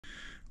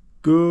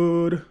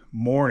Good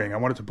morning. I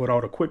wanted to put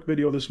out a quick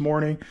video this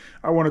morning.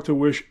 I wanted to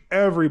wish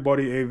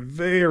everybody a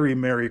very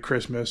Merry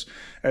Christmas.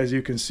 As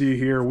you can see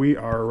here, we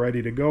are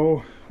ready to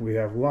go. We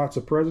have lots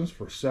of presents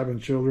for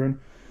 7 children.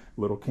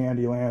 Little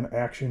Candyland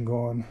action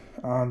going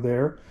on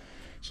there.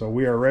 So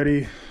we are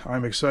ready.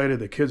 I'm excited.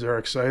 The kids are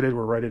excited.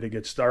 We're ready to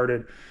get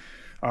started.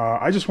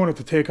 I just wanted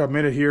to take a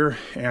minute here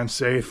and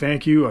say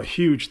thank you, a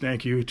huge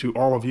thank you to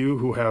all of you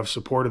who have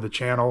supported the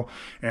channel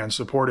and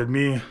supported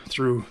me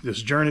through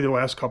this journey the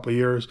last couple of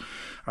years.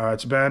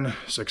 It's been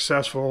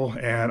successful,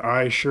 and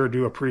I sure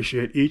do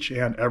appreciate each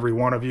and every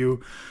one of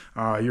you.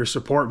 Your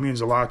support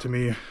means a lot to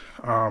me.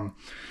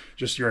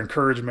 Just your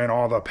encouragement,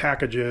 all the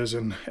packages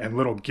and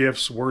little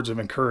gifts, words of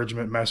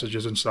encouragement,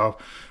 messages and stuff,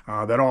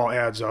 that all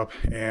adds up,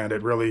 and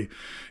it really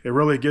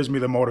gives me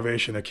the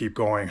motivation to keep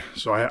going.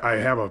 So I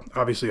have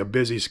obviously a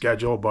busy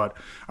schedule, but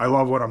I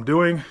love what I'm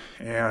doing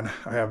and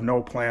I have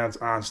no plans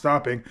on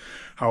stopping.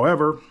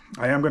 However,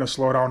 I am going to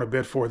slow down a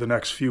bit for the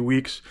next few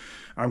weeks.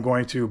 I'm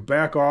going to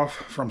back off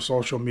from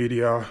social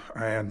media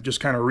and just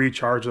kind of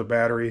recharge the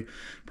battery,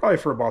 probably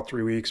for about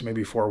 3 weeks,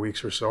 maybe 4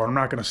 weeks or so. I'm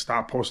not going to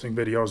stop posting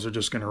videos. They're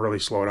just going to really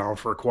slow down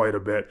for quite a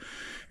bit.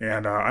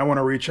 And I want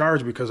to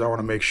recharge because I want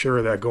to make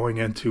sure that going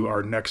into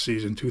our next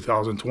season,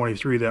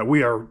 2023, that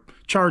we are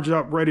charged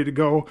up, ready to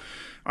go.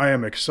 I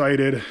am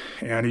excited,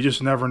 and you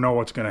just never know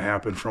what's going to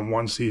happen from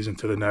one season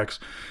to the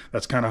next.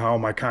 That's kind of how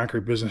my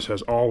concrete business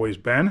has always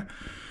been.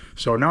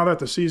 So now that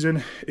the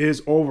season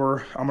is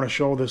over, I'm going to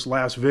show this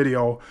last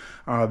video.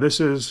 This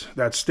is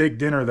that steak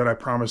dinner that I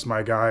promised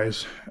my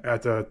guys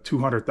at the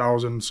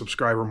 200,000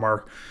 subscriber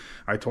mark.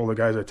 I told the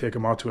guys I'd take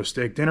them out to a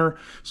steak dinner,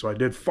 so I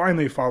did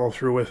finally follow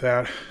through with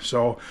that.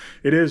 So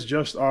it is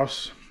just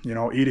us, you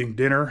know, eating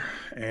dinner,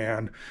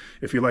 and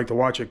if you'd like to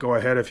watch it, go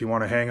ahead. If you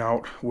want to hang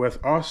out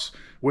with us,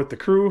 with the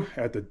crew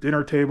at the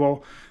dinner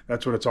table,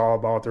 that's what it's all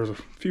about. There's a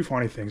few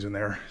funny things in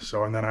there.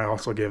 So, and then I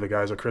also gave the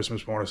guys a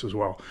Christmas bonus as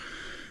well.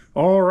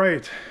 All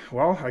right,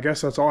 well, I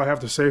guess that's all I have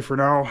to say for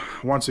now.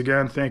 Once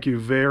again, thank you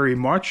very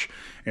much,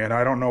 and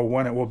I don't know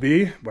when it will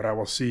be, but I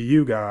will see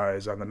you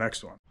guys on the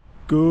next one.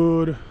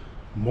 Good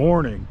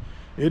morning.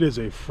 It is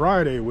a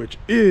Friday, which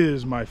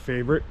is my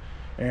favorite,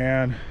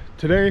 and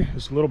today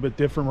is a little bit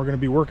different. We're going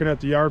to be working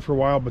at the yard for a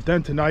while, but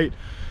then tonight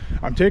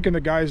I'm taking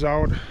the guys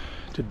out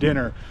to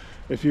dinner.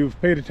 If you've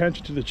paid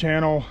attention to the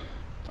channel,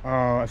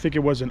 I think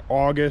it was in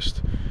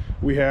August,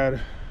 we had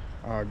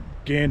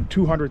gained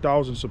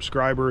 200,000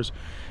 subscribers,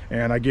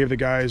 and I gave the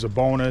guys a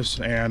bonus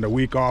and a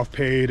week off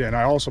paid, and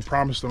I also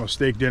promised them a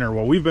steak dinner.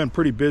 Well, we've been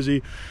pretty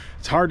busy.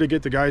 It's hard to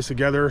get the guys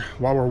together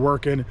while we're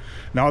working.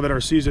 Now that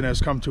our season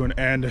has come to an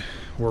end,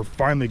 we're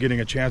finally getting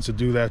a chance to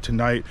do that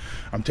tonight.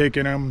 I'm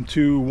taking them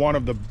to one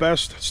of the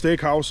best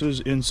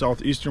steakhouses in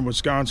southeastern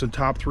Wisconsin,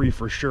 top 3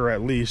 for sure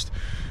at least.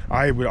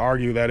 I would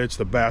argue that it's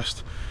the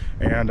best.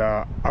 And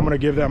I'm going to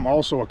give them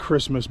also a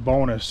Christmas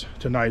bonus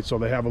tonight, so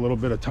they have a little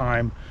bit of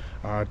time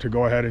to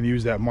go ahead and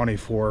use that money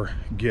for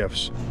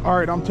gifts. All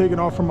right, I'm taking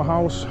off from the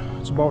house.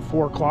 It's about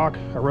 4 o'clock.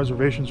 Our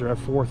reservations are at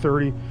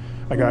 4:30.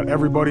 I got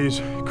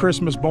everybody's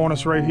Christmas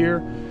bonus right here,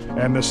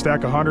 and this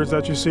stack of hundreds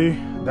that you see,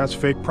 that's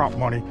fake prop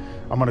money.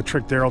 I'm going to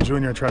trick Daryl Jr.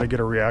 and try to get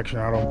a reaction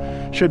out of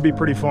him. Should be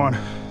pretty fun.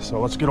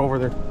 So let's get over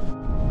there.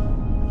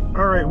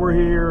 All right, we're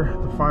here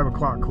at the 5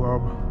 o'clock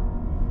club.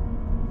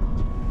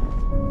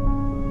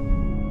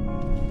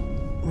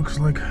 Looks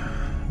like,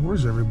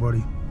 where's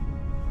everybody?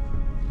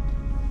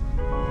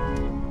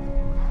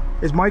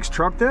 Is Mike's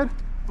truck dead?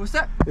 What's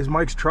that? Is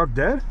Mike's truck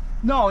dead?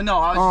 No,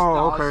 I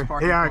was okay.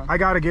 just Yeah, I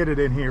gotta get it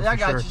in here. Yeah, for I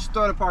got sure. you. Just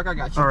throw it in the park. I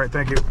got you. All right,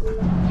 thank you. Thank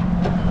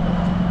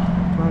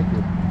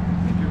you.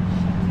 Thank you.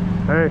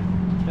 Hey.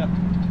 Yeah.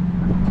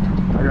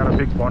 I got a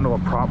big bundle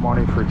of prop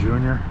money for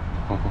Junior.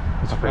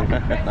 It's fake.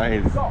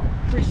 Nice. Oh,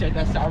 appreciate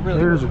that. I really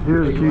Here's the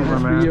keys, my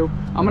man. For you.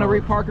 I'm gonna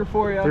repark her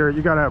for you. Here,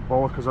 you gotta have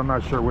both because I'm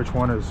not sure which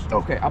one is.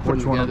 Okay, I'll put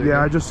which them one. together.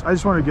 Yeah, I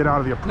just want to get out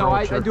of the approach. No,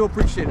 I do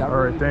appreciate that. All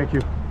right, thank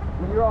you.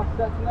 When you're all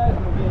set tonight,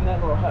 I'm gonna be in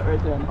that little hut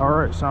right there. All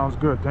right, sounds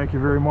good. Thank you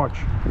very much.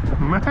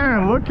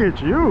 Man, look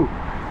at you.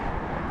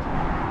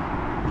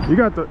 You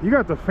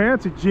got the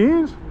fancy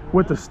jeans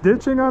with the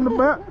stitching on the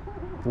back.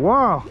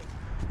 Wow.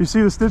 You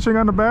see the stitching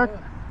on the back?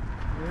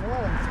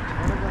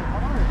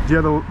 Yeah. Do you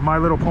have the My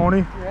Little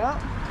Pony? Yeah.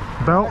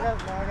 Belt?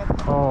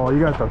 Oh, you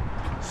got the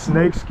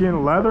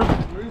snakeskin leather?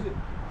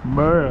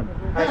 Man.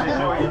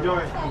 How are you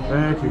doing?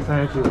 Thank you,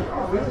 thank you.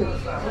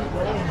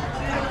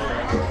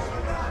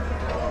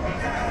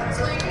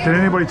 Did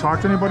anybody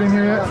talk to anybody in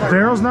here yet?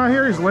 Daryl's not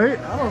here, he's late?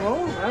 I don't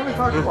know. I haven't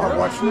talked about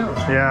watching it.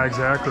 Yeah,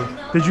 exactly.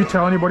 Did you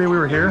tell anybody we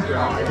were here?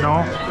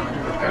 No?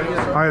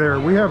 Hi there,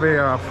 we have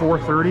a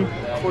 4:30.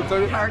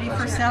 4:30? Party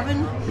for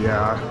 7?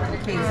 Yeah.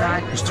 Okay,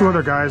 Zod. There's 2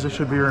 other guys that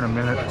should be here in a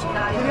minute.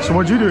 So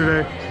what'd you do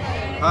today?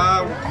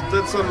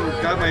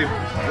 Got my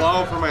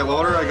plow for my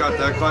loader. I got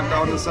that cut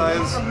down to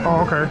size.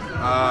 Oh, okay.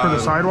 For the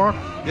sidewalk?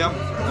 Yep.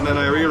 And then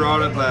I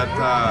rerouted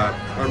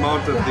that, or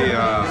mounted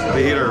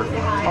the heater.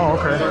 Oh,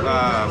 okay.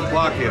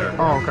 Block heater.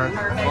 Oh, okay.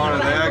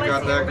 Wanted that,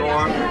 got that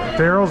going.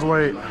 Daryl's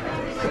late.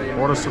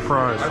 What a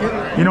surprise.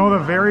 You know, the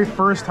very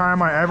first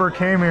time I ever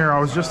came here, I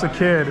was just a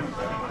kid,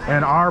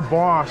 and our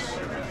boss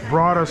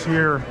brought us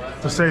here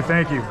to say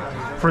thank you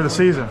for the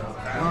season.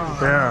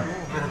 Yeah.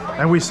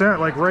 And we sat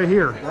like right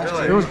here.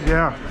 It was,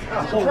 yeah.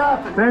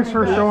 Thanks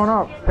for showing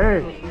up.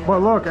 Hey,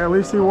 but look, at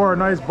least he wore a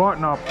nice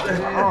button up.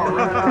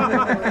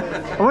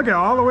 Look at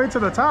all the way to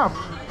the top.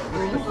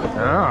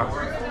 Yeah.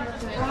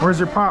 Where's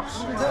your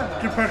pops?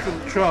 Get back to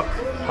the truck.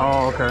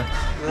 Oh, okay.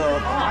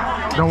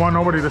 Don't want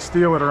nobody to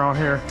steal it around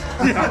here.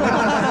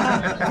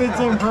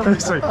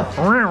 It's like,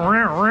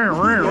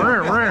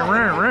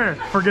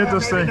 forget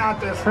this thing.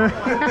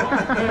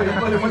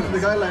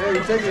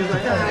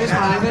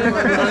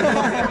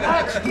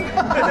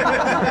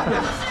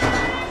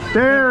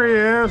 There he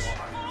is.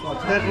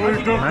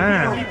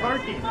 Man,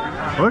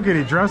 look at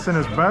he dressed in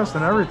his best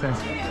and everything.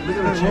 Look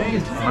at the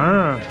chains.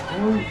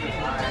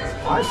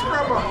 I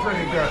scrub up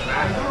pretty good,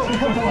 man.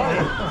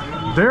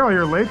 Daryl,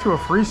 you're late to a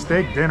free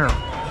steak dinner.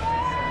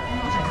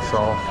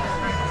 So,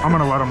 I'm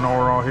gonna let them know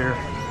we're all here.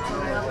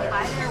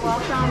 Hi, sir.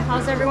 Welcome.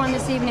 How's everyone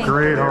this evening?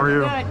 Great, how are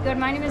you? Good, good.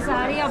 My name is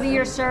Zadi. I'll be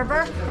your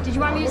server. Did you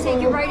want me to take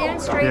you right in,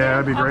 straight in?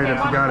 Yeah, that'd be great if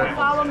you got it.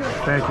 Follow me.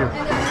 Thank you.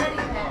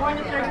 1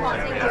 to 31.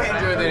 Thank you.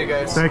 Enjoy the day,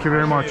 guys. Thank you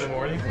very much.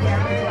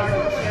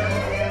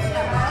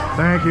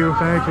 Thank you,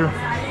 thank you.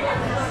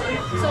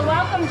 So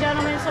welcome,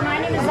 gentlemen. So my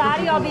name is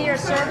Zadi. I'll be your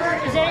server.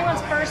 Is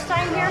anyone's first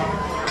time here?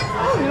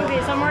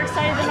 Newbies. I'm more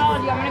excited than all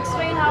of you. I'm going to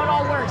explain how it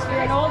all works.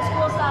 We're an old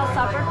school style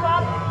supper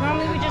club.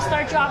 Normally we just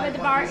start you off at the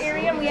bar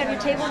area and we have your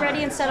table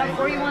ready and set up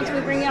for you. Once we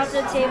bring you out to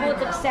the table with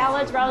the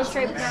salads, relish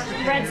tray,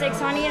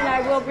 breadsticks, honey, and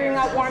I will bring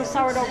out warm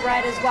sourdough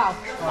bread as well.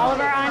 All of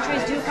our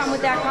entrees do come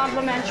with that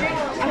complimentary.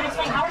 I'm going to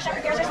explain how our chef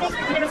prepares our steaks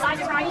in different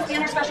sizes, varieties,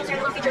 and our specials here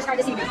at the little features card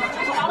this evening.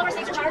 So all of our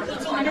steaks are charred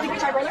 1800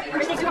 degree char broiler.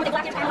 Our steaks do come with a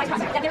black and white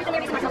crust. They have everything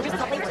there based on our juices,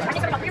 all flavors. Our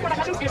steaks are about 3 or 4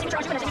 mushrooms, and our signature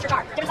on and signature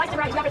char. Different sizes and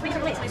varieties. We offer 3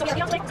 different plates. So we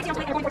have the plate, 60 ounce plate, and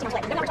 140 ounce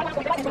plate. Then we have our 21 ounce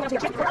plate, 21 ounce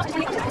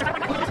plate.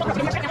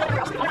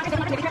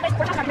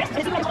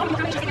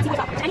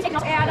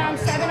 Add on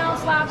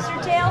 7-ounce lobster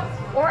tail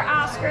or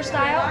Oscar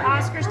style.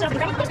 Oscar stuff.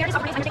 We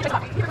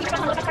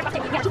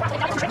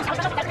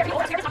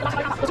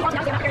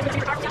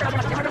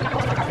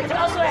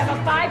also have a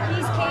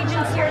 5-piece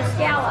Cajun seared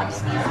scallops.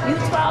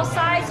 U12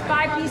 size,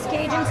 5-piece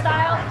Cajun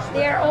style.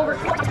 They are over.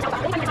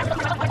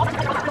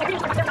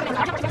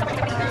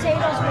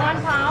 Potatoes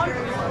 1 pound.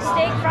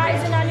 Steak,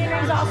 fries, and onion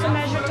rings also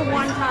measured to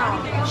 1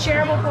 pound.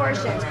 Shareable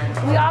portions.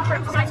 We offer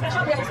side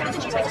special. We have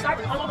Wisconsin cheese to start,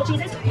 all local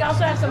cheeses. We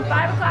also have some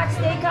 5 o'clock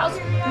steakhouse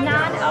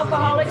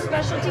non-alcoholic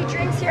specialty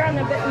drinks here on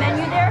the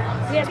menu there.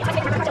 We have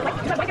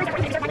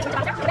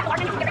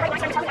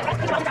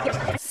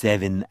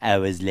 7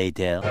 hours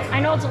later. I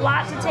know it's a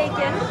lot to take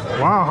in.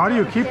 Wow, how do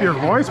you keep your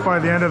voice by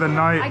the end of the I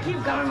night?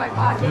 keep gum in my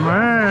pocket.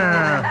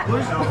 Man.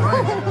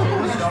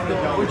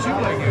 What'd you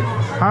like it?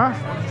 Huh?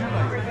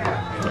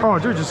 Oh,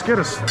 dude, just get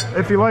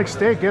if you like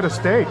steak, get a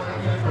steak.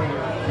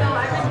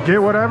 Get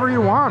whatever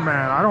you want,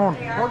 man. I don't.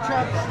 Pork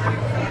chops?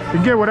 You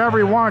can get whatever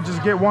you want,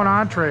 just get 1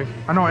 entree.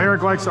 I know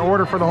Eric likes to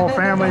order for the whole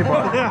family,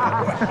 but.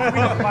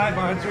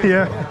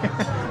 Yeah.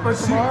 For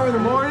tomorrow in the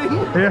morning?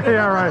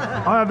 Yeah, right.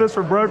 I'll have this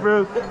for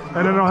breakfast,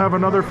 and then I'll have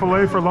another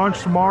filet for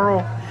lunch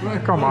tomorrow.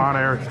 Come on,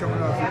 Eric.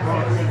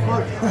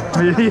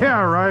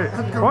 Yeah, right.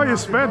 Well, you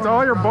spent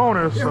all your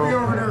bonus, so.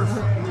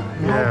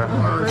 Yeah.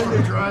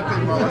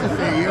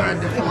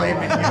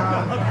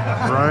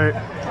 Right.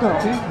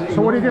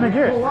 So what are you gonna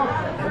get?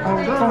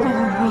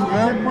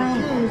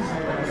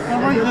 I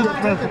like this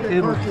mashed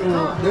potatoes too.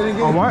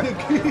 A what?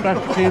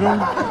 Mashed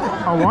potatoes.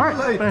 A what?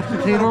 Mashed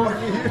potatoes.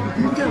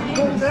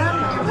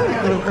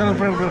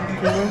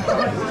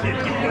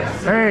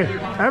 Hey,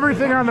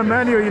 everything on the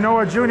menu, you know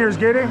what Junior's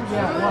getting?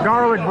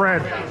 Garlic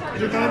bread.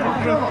 He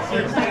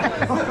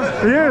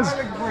is.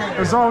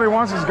 That's all he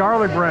wants is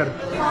garlic bread.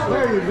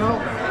 There you go.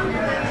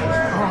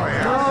 Oh,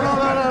 yeah. No.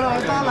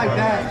 It's not like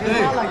that.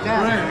 It's not like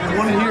that. Right. The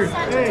one here.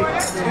 Hey,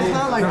 it's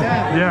not like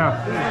that.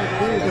 Yeah.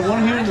 Hey, the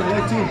one here in the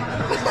leg too.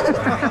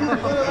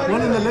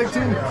 One in the leg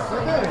too.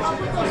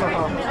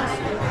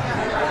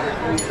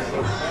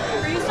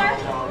 For you, sir?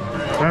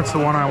 That's the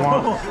one I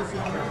want.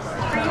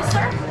 For you,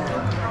 sir?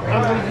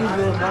 I'm going to use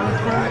the garlic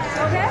bread.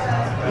 Okay.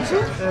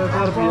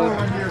 That'll be it.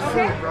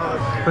 Okay.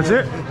 That's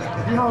it?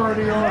 You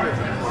already ordered.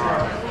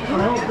 And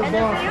then for you?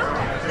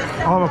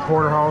 I'll have a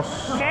porterhouse.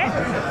 Okay.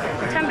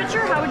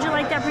 Temperature, how would you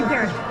like that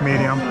prepared?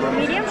 Medium.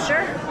 Medium,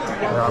 sure.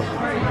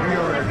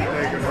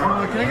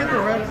 Can I get the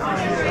red?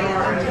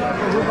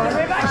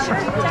 Ribeye, sure.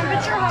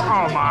 Temperature,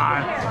 how would Come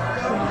on.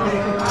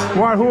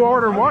 What? Who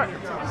ordered what?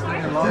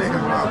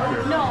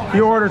 No.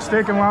 You ordered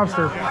steak and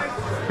lobster.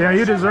 Yeah,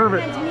 you deserve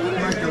it.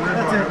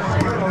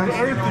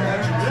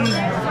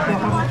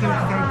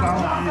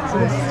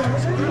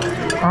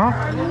 Huh?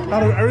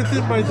 Out of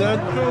everything my dad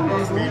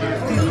chose, he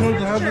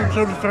chose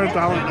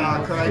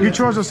 $175. You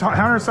chose a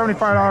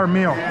 $175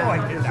 meal.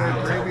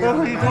 That's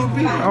what he told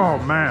me. Oh,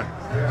 man.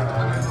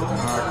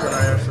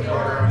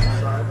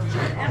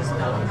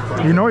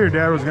 You know your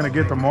dad was going to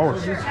get the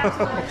most. No, but it's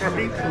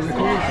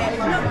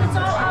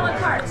all a la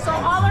carte. So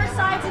all our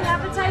sides and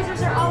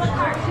appetizers are a la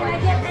carte. Can I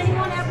get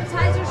anyone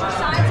appetizers or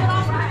sides at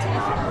all from the table?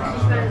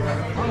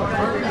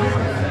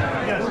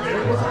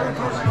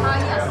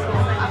 Yes.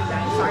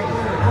 Sorry.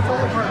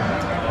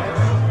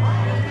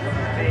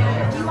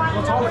 Do you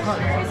want all the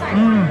cartons?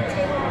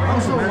 I'm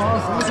so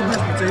lost. What's the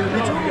mashed potato?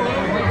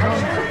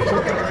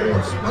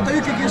 I thought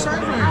you could get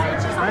sides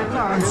right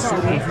now. I'm so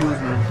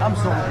confused, man. I'm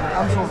so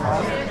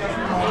lost.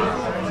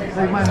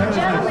 Like my head is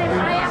Gentlemen,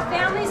 I have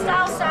family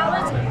style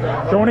salads.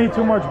 Don't eat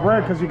too much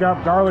bread because you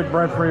got garlic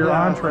bread for your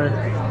entree.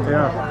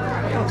 Yeah.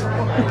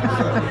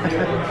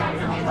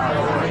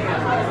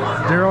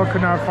 Daryl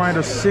could not find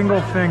a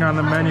single thing on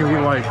the menu he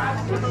liked,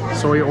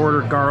 so he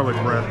ordered garlic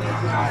bread.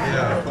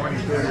 Yeah, 20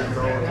 years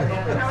ago.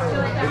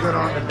 We went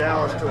on to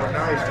Dallas to a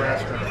nice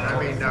restaurant. I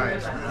mean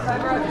nice.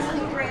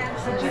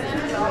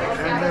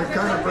 And they're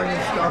kind of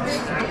bringing stuff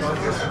on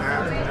this and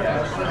that.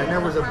 And there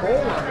was a bowl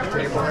on the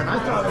table, and I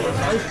thought it was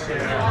ice cream.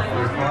 It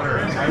was butter.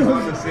 I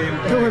thought the same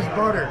thing. It was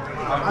butter.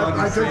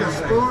 I took a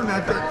spoon, I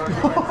took...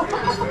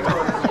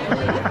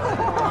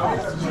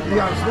 You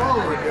gotta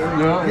swallow it, dude.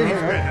 No. You ain't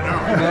spitting it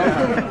out.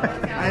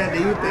 I had to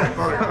eat that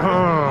butter.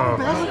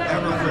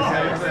 Everyone's the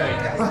same thing.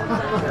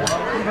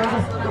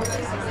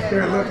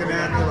 They're looking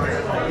at me like...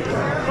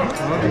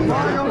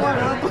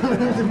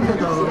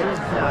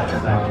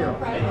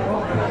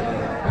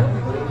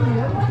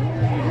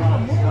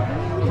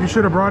 You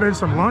should have brought in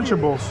some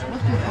Lunchables.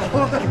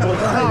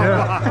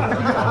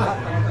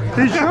 Yeah.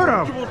 He should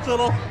have.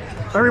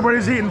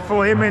 Everybody's eating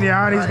filet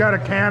mignon. He's got a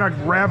can of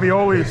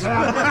raviolis.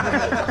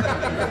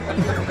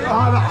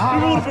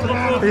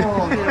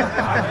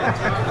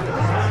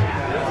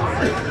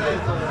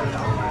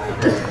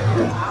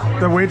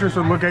 The waitress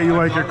would look at you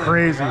like you're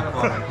crazy.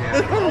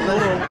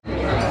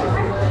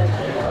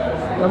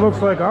 That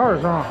looks like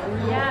ours, huh?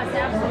 Yes,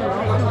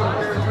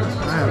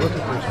 absolutely. Man, look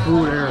at this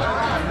food here.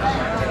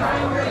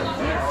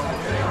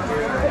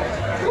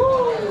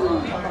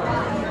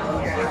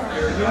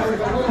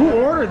 Who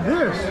ordered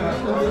this?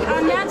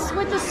 And that's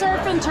with the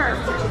surf and turf.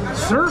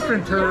 Surf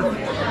and turf?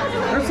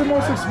 That's the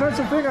most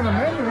expensive thing on the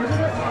menu,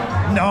 isn't it?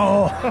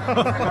 No.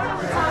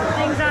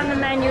 Things on the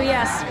menu,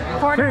 yes.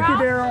 Thank you,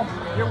 Daryl.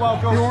 You're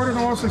welcome. You ordered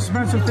the most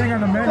expensive thing on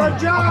the menu. Good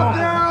job,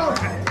 Daryl!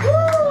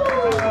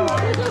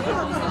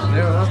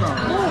 Yeah, that's not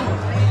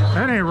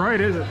That ain't right,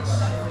 is it?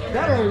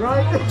 That ain't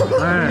right.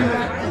 Man.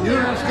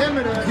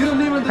 You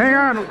don't even... Hang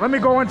on, let me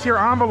go into your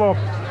envelope.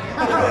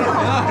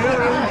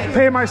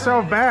 Pay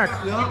myself back.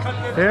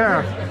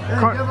 Yeah.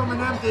 Give him an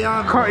empty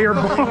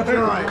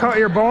envelope. Cut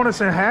your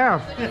bonus in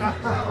half. You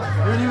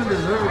didn't even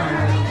deserve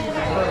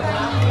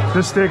it.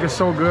 This steak is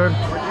so good.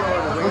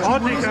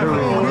 What is it? Look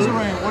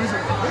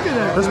at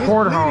that. This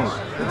porterhouse.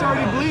 It's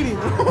already bleeding.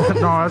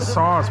 No, that's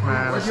sauce,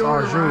 man. That's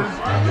au jus.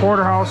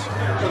 Porterhouse.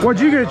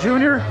 What'd you get,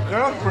 Junior?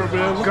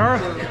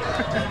 Garlic.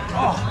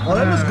 Oh,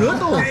 that was good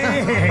though.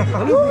 That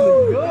was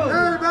really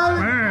good.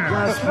 Man,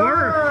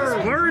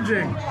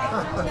 splurging.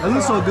 That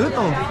looks so good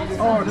though.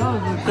 Oh, no.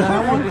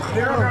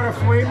 Daryl got a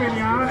filet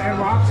mignon and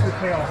lobster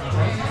tail.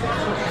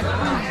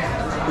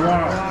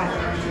 Wow.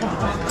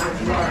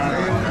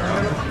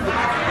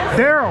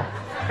 Daryl,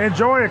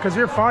 enjoy it because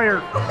you're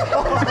fired.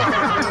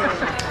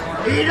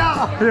 Eat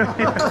up!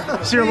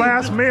 It's your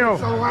last meal.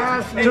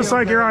 Just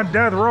like you're on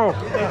death row.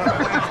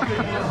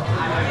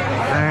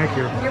 Thank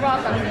you. You're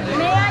welcome.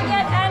 May I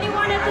get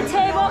anyone at the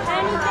table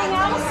anything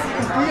else?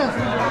 Yes.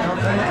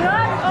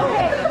 Good?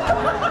 Okay.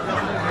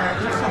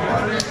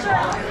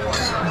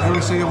 I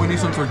always say that we need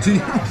some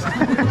tortillas.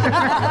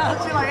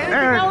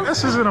 Hey,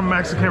 this isn't a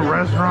Mexican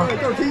restaurant.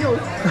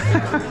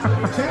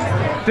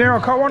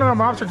 Daryl, cut one of them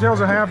lobster tails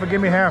in half and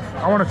give me half.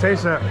 I want to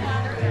taste that.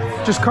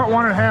 Just cut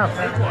one in half.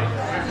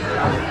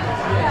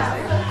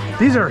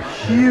 These are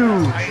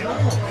huge.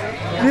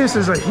 This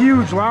is a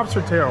huge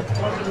lobster tail.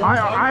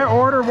 I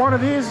ordered one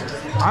of these.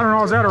 I don't know,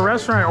 I was at a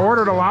restaurant. I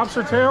ordered a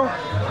lobster tail.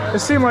 It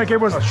seemed like it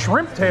was a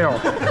shrimp tail.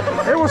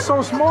 It was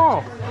so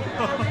small.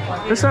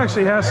 This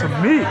actually has some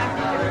meat.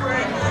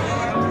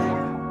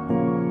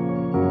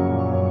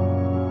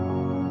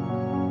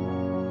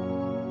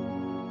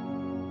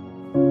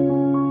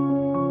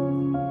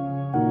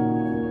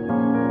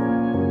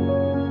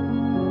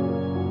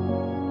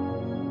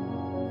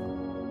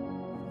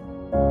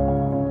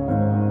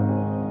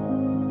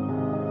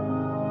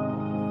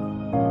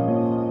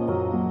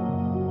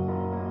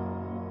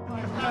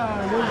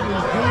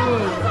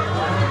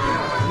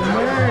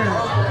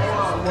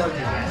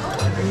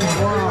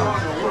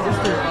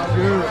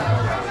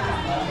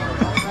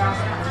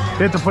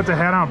 They have to put the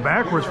hat on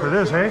backwards for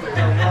this, hey?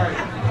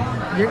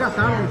 You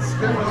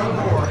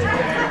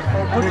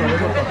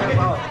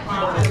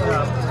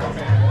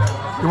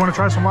want to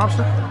try some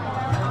lobster?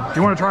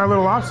 You want to try a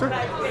little lobster?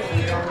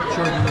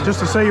 Sure. Just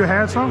to say you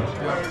had some?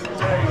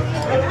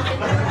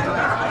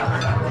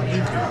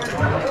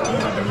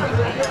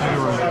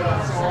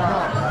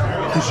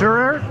 You sure,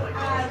 Eric?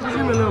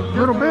 A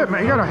little bit,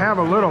 man. You gotta have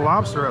a little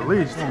lobster at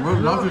least.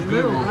 Lobster's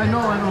good, bro. I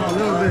know, a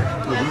little bit.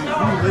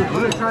 I'm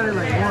gonna try it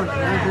like once, a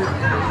little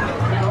bit.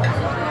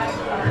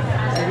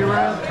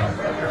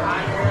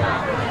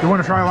 You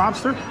want to try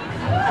lobster?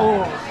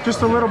 Oh,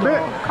 Just a little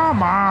bit?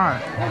 Come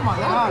on. oh my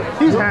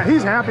God.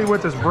 He's happy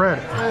with his bread.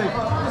 Hey,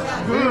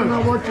 don't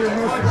know what you're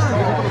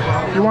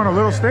missing. You want a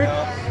little steak?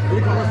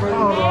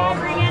 Yeah,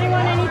 bring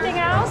anyone anything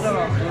else? You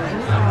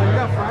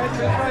got fries?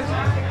 French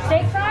fries?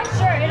 Steak fries?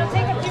 Sure, it'll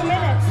take a few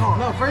minutes.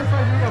 No, French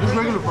fries. You got just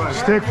regular fries.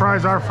 Steak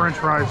fries are French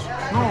fries.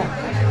 No.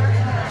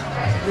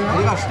 You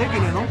got steak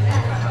in it, no?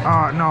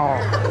 No.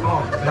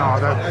 No,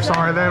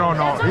 sorry, they don't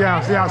know.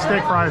 Yeah,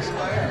 steak fries.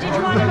 Did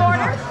you want an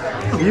order?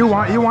 You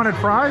wanted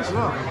fries?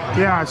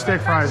 Yeah,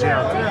 steak fries,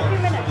 yeah. A few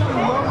minutes.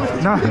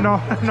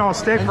 No,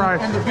 steak fries.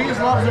 And the biggest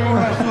lobster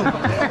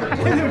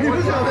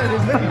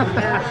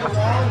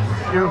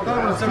you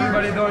How's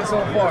everybody doing so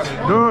far?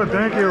 Good,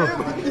 thank you.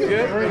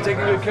 Good? You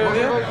taking good care of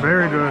you?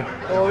 Very good.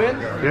 Todo bien?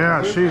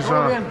 Yeah, she's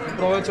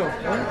Provecho.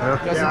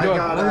 yeah. Yes, enjoy.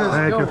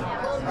 Thank you.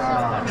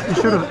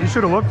 You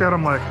should have looked at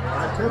him like,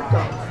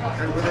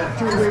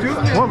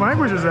 what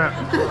language is that?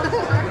 Be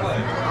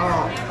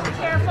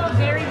careful,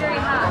 very, very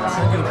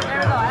hot. There we go,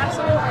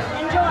 absolutely.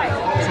 Enjoy.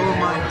 So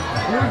am I.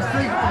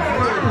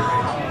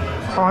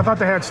 Oh, I thought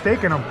they had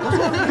steak in them. Steak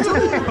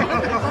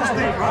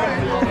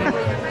fries.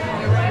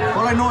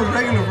 All I know is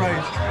regular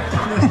fries.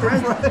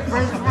 French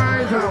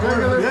fries are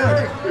regular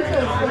steak.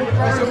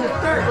 That's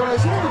what I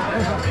said.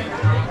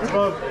 A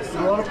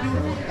lot of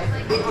people.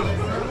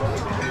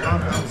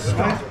 I'm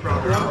stuffed,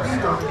 brother. I'm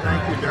stuffed.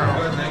 Thank you,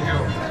 Daryl. Thank you.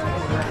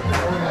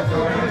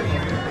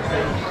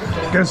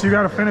 Guess you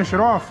got to finish it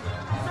off.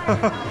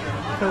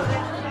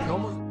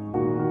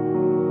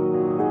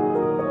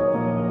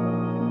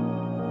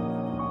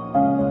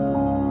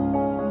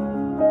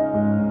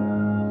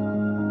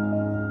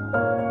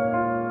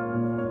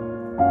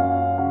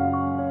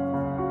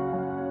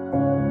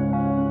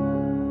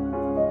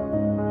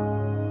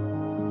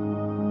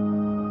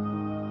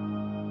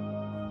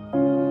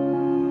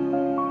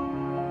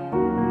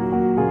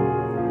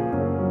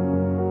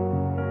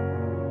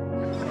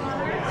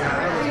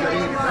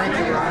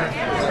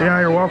 Yeah,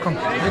 you're welcome.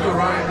 Thank you,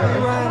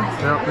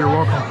 Ryan. Yep, you're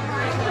welcome.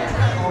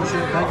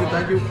 Thank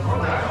you.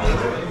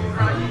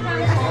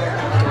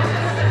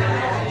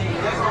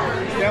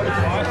 That was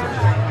awesome.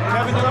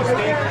 Have another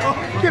steak.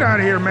 Get out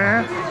of here,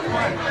 man.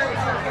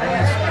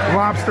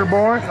 Lobster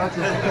boy.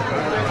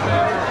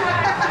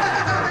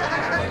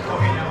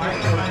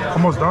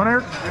 Almost done,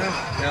 Eric? Yeah,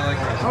 I like I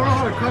don't know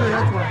how to cut it.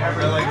 That's why. I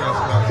like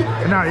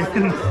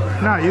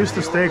restaurants. Not used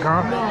to steak,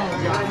 huh? No. I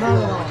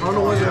don't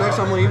know when the next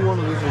time I eat one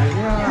of these.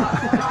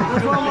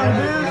 That's what my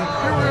dude.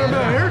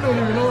 Hair don't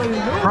even know what he's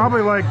doing.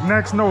 Probably like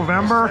next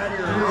November.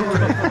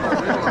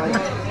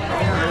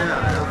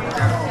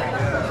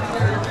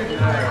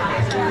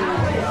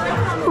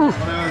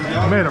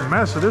 I made a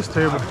mess of this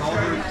table.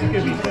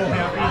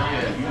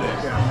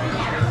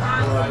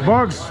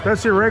 Bugs,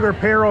 that's your regular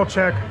payroll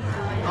check.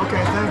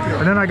 Okay, thank you.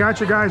 And then I got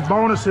you guys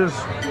bonuses.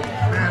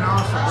 Man,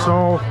 awesome.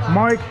 So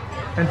Mike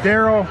and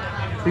Daryl,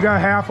 you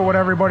got half of what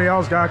everybody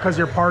else got because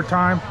you're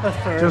part-time. That's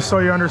fair. Just so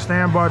you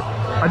understand. But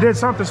I did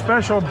something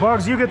special.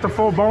 Bugs, you get the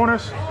full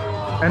bonus,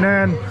 and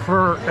then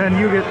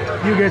you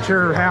get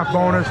your half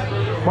bonus.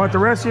 But the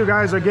rest of you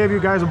guys, I gave you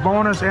guys a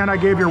bonus, and I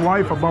gave your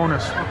wife a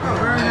bonus.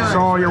 Very nice.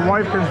 So your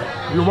wife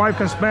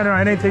can spend it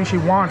on anything she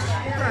wants.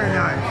 Very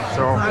nice.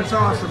 So That's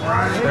awesome,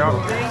 Ryan. yep.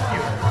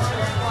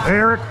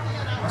 Eric,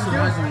 That's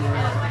amazing.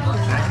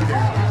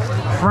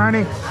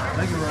 Franny,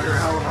 Thank you,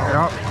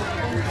 Ryan.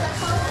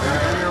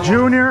 yep.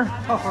 Junior,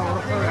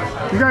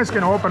 you guys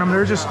can open them.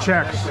 They're just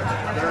checks.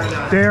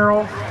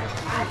 Daryl.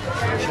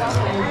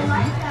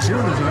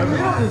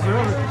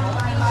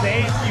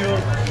 Thank you.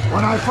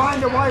 When I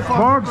find a wife,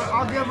 Bugs.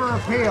 I'll give her a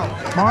pail.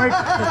 Mike,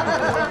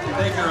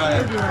 Thank you,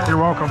 Ryan. you're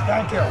welcome.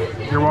 Thank you.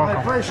 You're I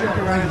welcome. appreciate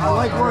it, Ryan. I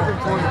like working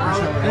for you,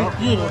 brother. Thank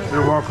you.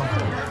 You're welcome.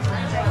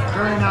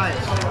 Very nice.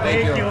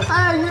 Thank you.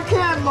 Hey, you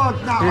can't look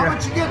now. Yeah. How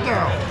much you get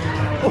there?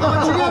 How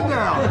much you get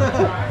there?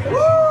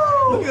 Woo!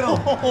 Look at the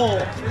hole.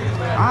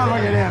 Ah,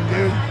 look at him,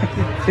 dude.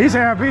 He's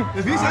happy.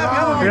 If he's happy,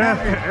 I'm gonna be Yeah,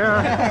 happy.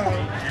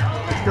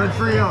 yeah. It's good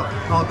for you.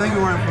 Oh, thank you,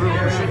 Ryan, for real.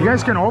 Appreciate You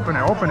guys can open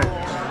it. Open it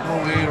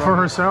it. for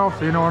herself.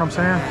 You know what I'm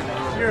saying?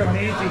 You're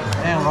amazing.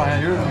 Man,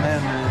 Ryan, you're the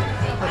man.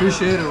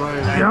 Appreciate it,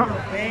 Ryan. Yep.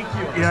 Thank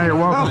you. Yeah, you're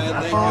welcome.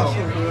 That's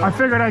awesome. I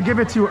figured I'd give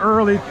it to you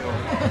early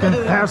and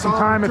have some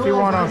time if you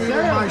want I'm to. in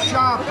my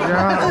shop.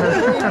 Yeah.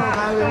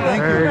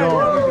 There you go.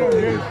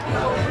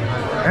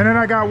 And then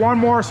I got one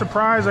more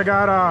surprise. I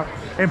got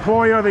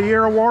Employee of the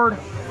Year award,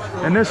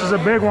 and this is a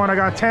big one. I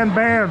got 10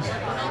 bands.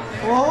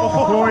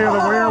 Employee of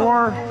the Year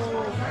award.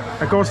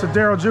 That goes to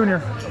Daryl Jr.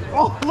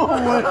 Oh, no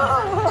way.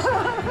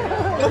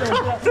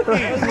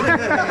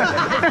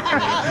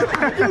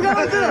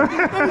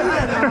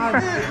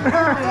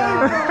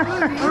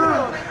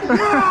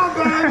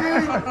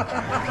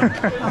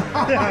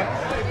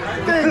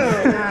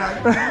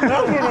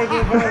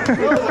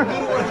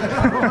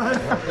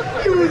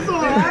 You were so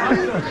happy.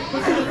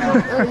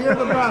 You're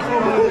the best.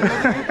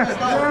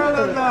 You're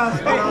the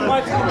best.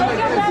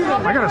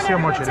 I gotta see how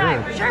much it is.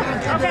 Sure.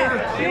 Okay.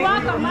 You're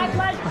welcome. My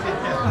pleasure.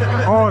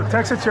 Oh,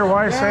 text it to your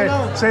wife. Say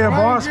the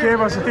boss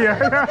gave us.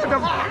 Yeah.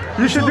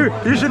 You should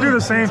do the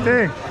same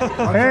thing.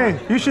 Hey,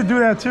 you should do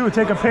that too.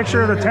 Take a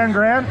picture of the 10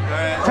 grand.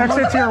 Text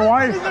it to your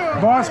wife.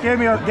 Boss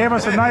gave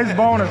us a nice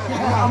bonus.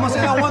 I'm gonna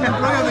say I won the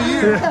play of the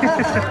year.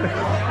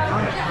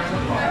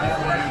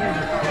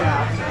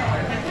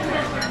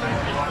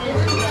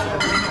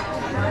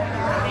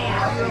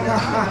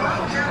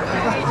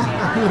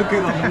 Look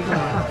at him.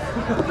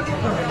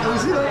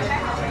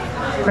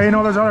 Hey, you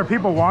know there's other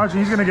people watching.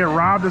 He's gonna get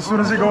robbed as soon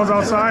as he goes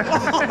outside.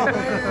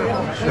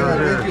 Sure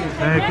did.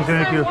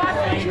 Thank you.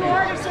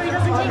 So he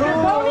doesn't take your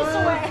bonus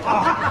away.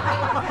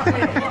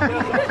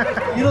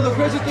 You know the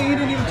crazy thing, he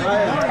didn't even take it.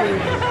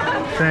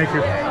 Thank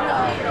you.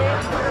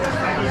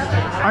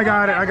 I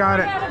got it. Got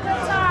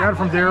it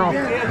from Daryl.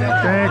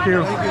 Thank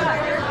you.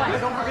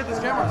 Don't forget this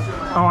camera.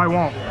 Oh, I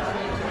won't.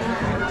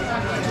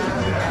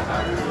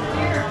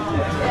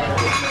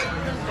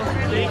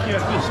 Thank you. I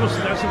feel so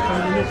special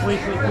coming to a new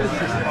place like this.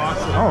 This is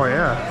awesome. Oh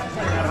yeah.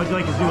 How'd you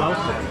like his new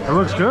outfit? It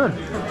looks good.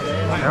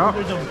 Yeah.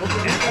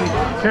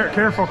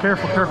 Careful.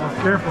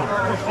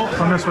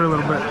 Come this way a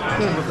little bit.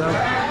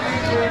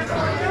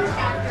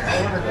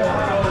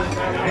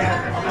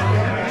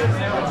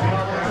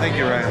 Thank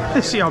you, Ryan.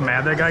 You see how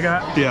mad that guy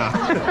got? Yeah.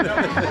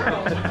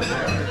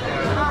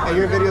 Hey,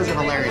 your videos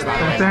are hilarious, by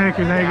the way. Thank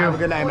you. Have a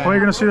good night, man. Well,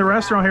 you're gonna see the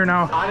restaurant here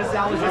now. Honestly,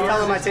 I was just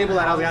telling my table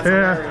that I was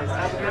hilarious.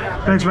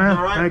 Thanks, man.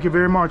 Thank you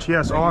very much.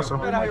 Yes, awesome.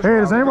 Hey,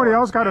 does anybody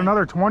else got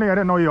another 20? I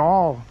didn't know you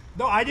all.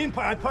 No, I didn't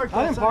park. I parked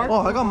I didn't park.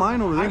 Oh, I got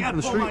mine over there in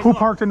the street. Who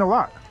parked in the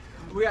lot?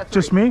 We got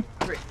Just me?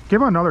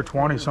 Give him another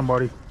 20,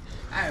 somebody.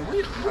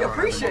 we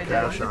appreciate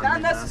that. It's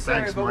not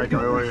necessary, but we do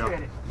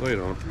appreciate it. No, you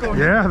don't.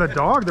 Yeah, the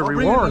dog, the bring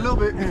it reward. a little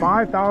bit.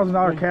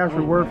 $5,000 cash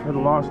reward for the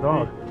lost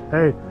dog.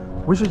 Hey,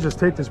 we should just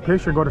take this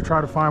picture and go to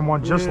try to find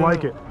one just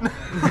like it. I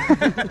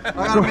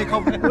gotta make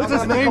up. What's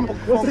his name?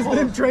 What's his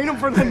name? Train him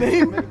for the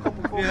name.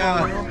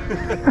 Yeah.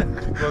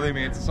 Well, they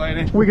made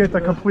society. We get the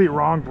complete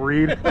wrong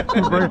breed.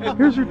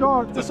 Here's your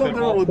dog.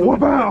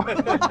 Whoop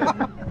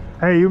out.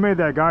 Hey, you made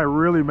that guy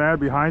really mad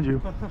behind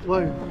you.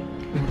 What?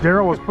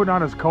 Daryl was putting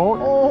on his coat,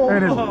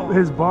 and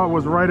his butt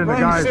was right in the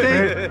guy's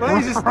face.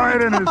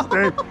 Right in his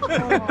face.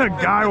 The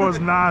guy was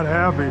not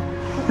happy.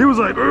 He was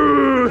like,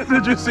 "Ooh!"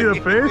 Did you see the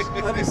face?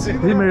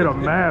 He made a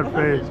mad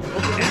face.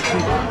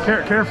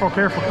 Careful.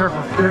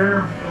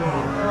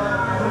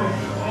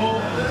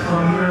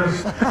 On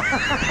this.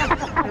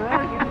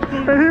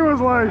 And he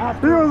was like,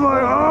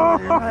 oh.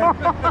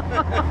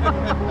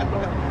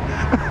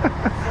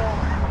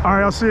 All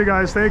right, I'll see you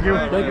guys. Thank you.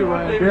 Thank you,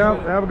 Ryan. Yeah,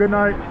 have a good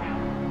night.